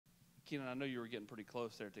Keenan, I know you were getting pretty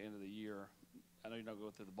close there at the end of the year. I know you're not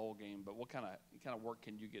going through the bowl game, but what kind of work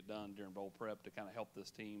can you get done during bowl prep to kind of help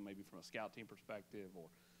this team, maybe from a scout team perspective or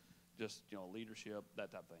just leadership,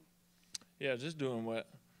 that type of thing? Yeah, just doing what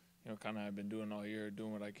kind of I've been doing all year,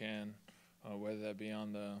 doing what I can, whether that be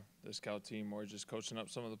on the scout team or just coaching up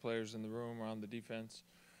some of the players in the room or on the defense.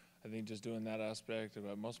 I think just doing that aspect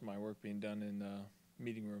of most of my work being done in the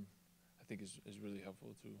meeting room, I think is really helpful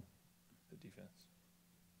to the defense.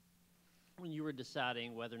 When you were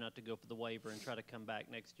deciding whether or not to go for the waiver and try to come back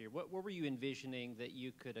next year, what were you envisioning that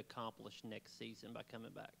you could accomplish next season by coming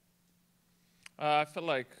back? I felt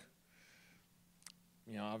like,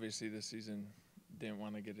 obviously this season didn't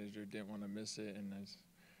want to get injured, didn't want to miss it, and it's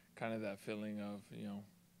kind of that feeling of,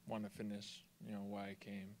 want to finish, why I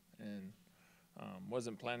came. And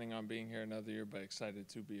wasn't planning on being here another year, but excited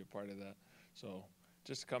to be a part of that. So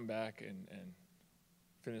just to come back and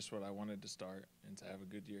finish what I wanted to start and to have a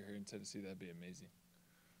good year here in Tennessee, that'd be amazing.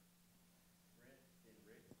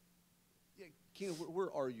 Yeah, Keenan,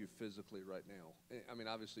 where are you physically right now? I mean,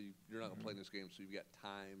 obviously you're not going to play in this game, so you've got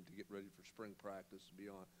time to get ready for spring practice and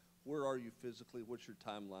beyond. Where are you physically? What's your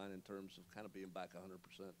timeline in terms of kind of being back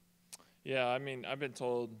 100%? Yeah, I mean, I've been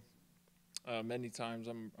told many times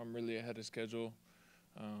I'm really ahead of schedule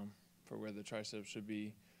for where the triceps should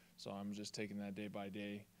be, so I'm just taking that day by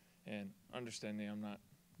day and understanding I'm not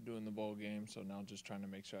doing the bowl game, so now just trying to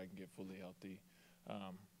make sure I can get fully healthy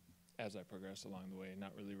as I progress along the way,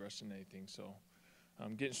 not really rushing anything. So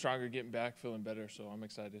I'm getting stronger, getting back, feeling better, so I'm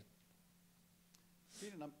excited.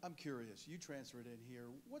 Keenan, I'm curious. You transferred in here.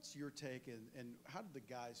 What's your take, and how did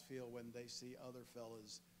the guys feel when they see other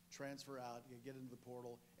fellas transfer out, get into the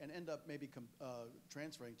portal, and end up maybe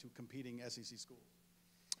transferring to competing SEC schools?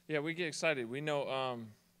 Yeah, we get excited. We know,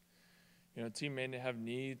 a team may have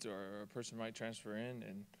needs or a person might transfer in,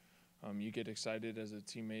 and you get excited as a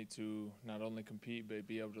teammate to not only compete but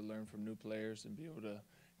be able to learn from new players and be able to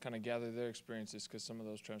kind of gather their experiences because some of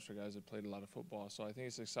those transfer guys have played a lot of football. So I think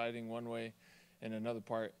it's exciting one way. And another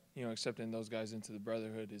part, accepting those guys into the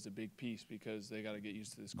brotherhood is a big piece because they got to get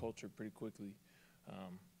used to this culture pretty quickly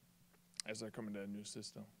as they're coming to a new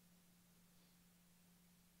system.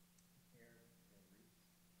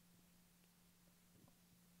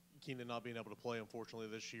 Keenan not being able to play, unfortunately,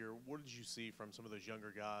 this year, what did you see from some of those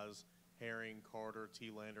younger guys, Herring, Carter,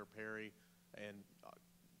 T-Lander, Perry, and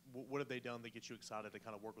what have they done that gets you excited to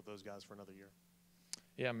kind of work with those guys for another year?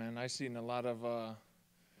 Yeah, man, I've seen a lot of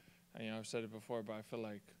I've said it before, but I feel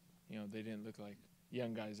like, they didn't look like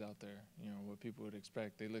young guys out there, what people would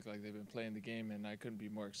expect. They look like they've been playing the game, and I couldn't be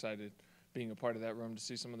more excited being a part of that room to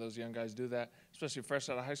see some of those young guys do that, especially fresh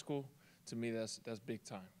out of high school. To me, that's big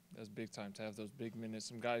time. That's big time to have those big minutes.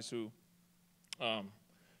 Some guys who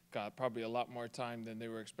got probably a lot more time than they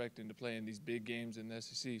were expecting to play in these big games in the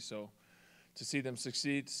SEC. So to see them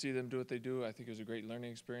succeed, to see them do what they do, I think it was a great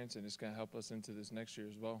learning experience, and it's going to help us into this next year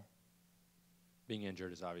as well. Being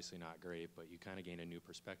injured is obviously not great, but you kind of gain a new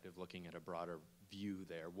perspective looking at a broader view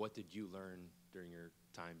there. What did you learn during your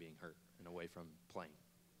time being hurt and away from playing?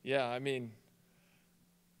 Yeah, I mean,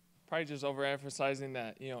 probably just overemphasizing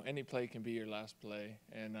that, any play can be your last play,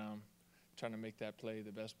 and trying to make that play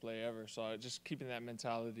the best play ever. So just keeping that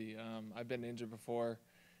mentality. I've been injured before,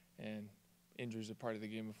 and injuries are part of the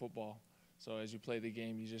game of football. So as you play the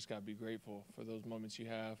game, you just got to be grateful for those moments you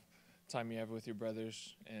have, time you have with your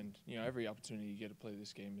brothers, and every opportunity you get to play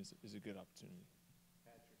this game is a good opportunity.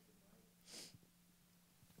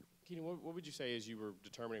 Keenan, what would you say as you were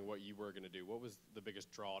determining what you were going to do? What was the biggest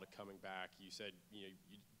draw to coming back? You said you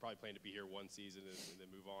probably planned to be here one season and then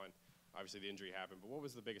move on. Obviously the injury happened, but what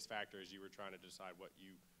was the biggest factor as you were trying to decide what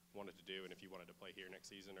you wanted to do and if you wanted to play here next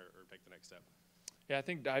season or take the next step? Yeah, I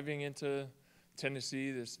think diving into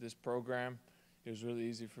Tennessee, this program, it was really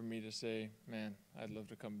easy for me to say, man, I'd love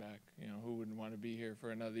to come back. Who wouldn't want to be here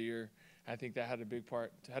for another year? I think that had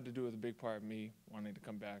to do with a big part of me wanting to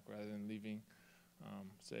come back rather than leaving.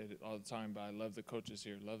 Say it all the time, but I love the coaches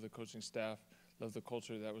here, love the coaching staff, love the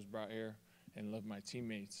culture that was brought here, and love my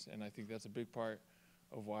teammates. And I think that's a big part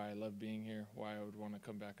of why I love being here, why I would want to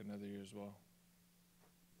come back another year as well.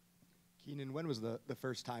 Keenan, when was the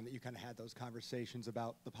first time that you kind of had those conversations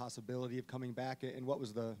about the possibility of coming back, and what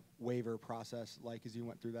was the waiver process like as you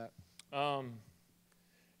went through that?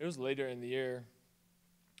 It was later in the year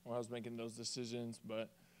when I was making those decisions,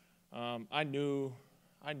 but I knew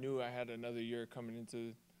I had another year coming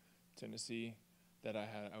into Tennessee that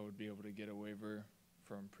I would be able to get a waiver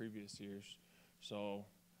from previous years. So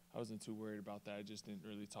I wasn't too worried about that. I just didn't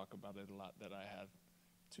really talk about it a lot that I had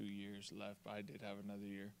 2 years left, but I did have another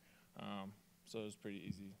year. So it was pretty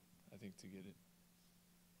easy, I think, to get it.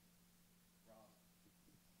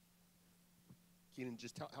 Keenan,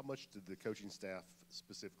 just how much did the coaching staff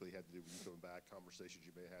specifically have to do with you coming back, conversations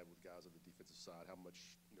you may have had with guys on the defensive side? How much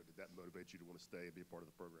did that motivate you to want to stay and be a part of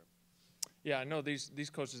the program? Yeah, I know these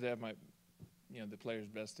coaches, they have my, the players'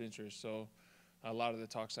 best interest. So a lot of the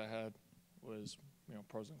talks I had was,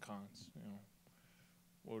 pros and cons.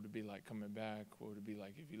 What would it be like coming back? What would it be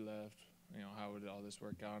like if you left? How would all this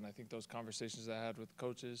work out? And I think those conversations I had with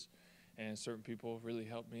coaches and certain people really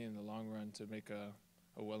helped me in the long run to make a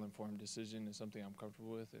well-informed decision and something I'm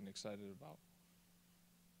comfortable with and excited about.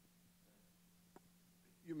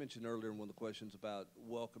 You mentioned earlier in one of the questions about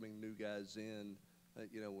welcoming new guys in,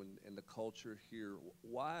 and the culture here.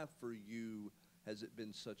 Why, for you, has it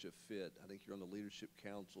been such a fit? I think you're on the leadership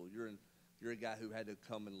council. You're a guy who had to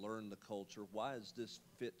come and learn the culture. Why has this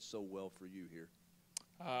fit so well for you here?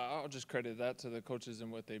 I'll just credit that to the coaches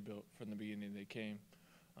and what they built from the beginning they came.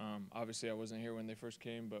 Obviously, I wasn't here when they first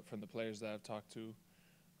came, but from the players that I've talked to,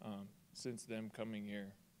 since them coming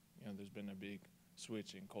here, there's been a big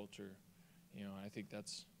switch in culture. I think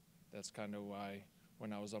that's kind of why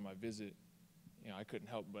when I was on my visit, I couldn't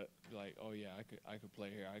help but like, oh yeah, I could play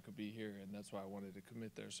here, I could be here, and that's why I wanted to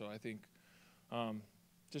commit there. So I think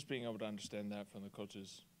just being able to understand that from the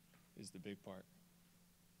coaches is the big part.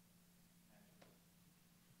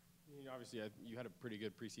 Obviously, you had a pretty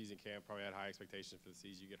good preseason camp, probably had high expectations for the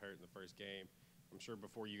season. You get hurt in the first game. I'm sure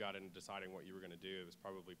before you got into deciding what you were going to do, it was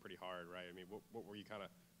probably pretty hard, right? I mean, what were you kind of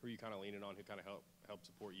leaning on? Who kind of helped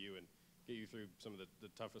support you and get you through some of the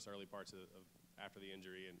toughest early parts of after the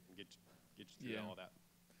injury and get you through all that?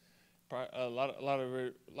 A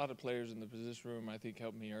lot of players in the position room I think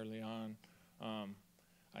helped me early on.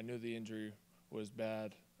 I knew the injury was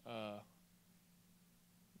bad,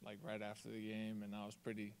 like right after the game, and I was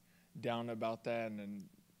pretty down about that. And then,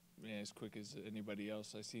 as quick as anybody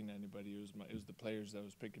else I seen anybody, it was the players that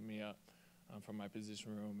was picking me up from my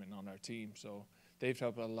position room and on our team. So they've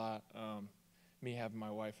helped a lot. Me having my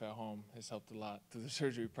wife at home has helped a lot through the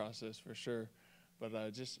surgery process for sure.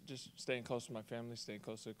 But just staying close to my family, staying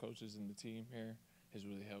close to the coaches and the team here has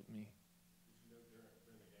really helped me. Did you know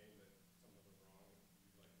during the game that something was wrong? Did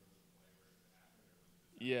you remember the play where it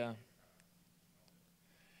happened?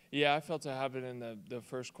 Yeah, I felt it happen in the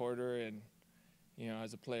first quarter, and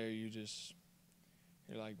as a player, you're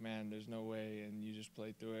like, man, there's no way, and you just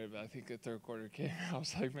play through it. But I think the third quarter came, I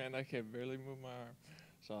was like, man, I can barely move my arm.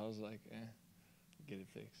 So I was like, get it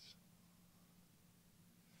fixed.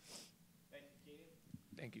 Thank you, Keenan.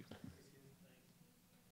 Thank you.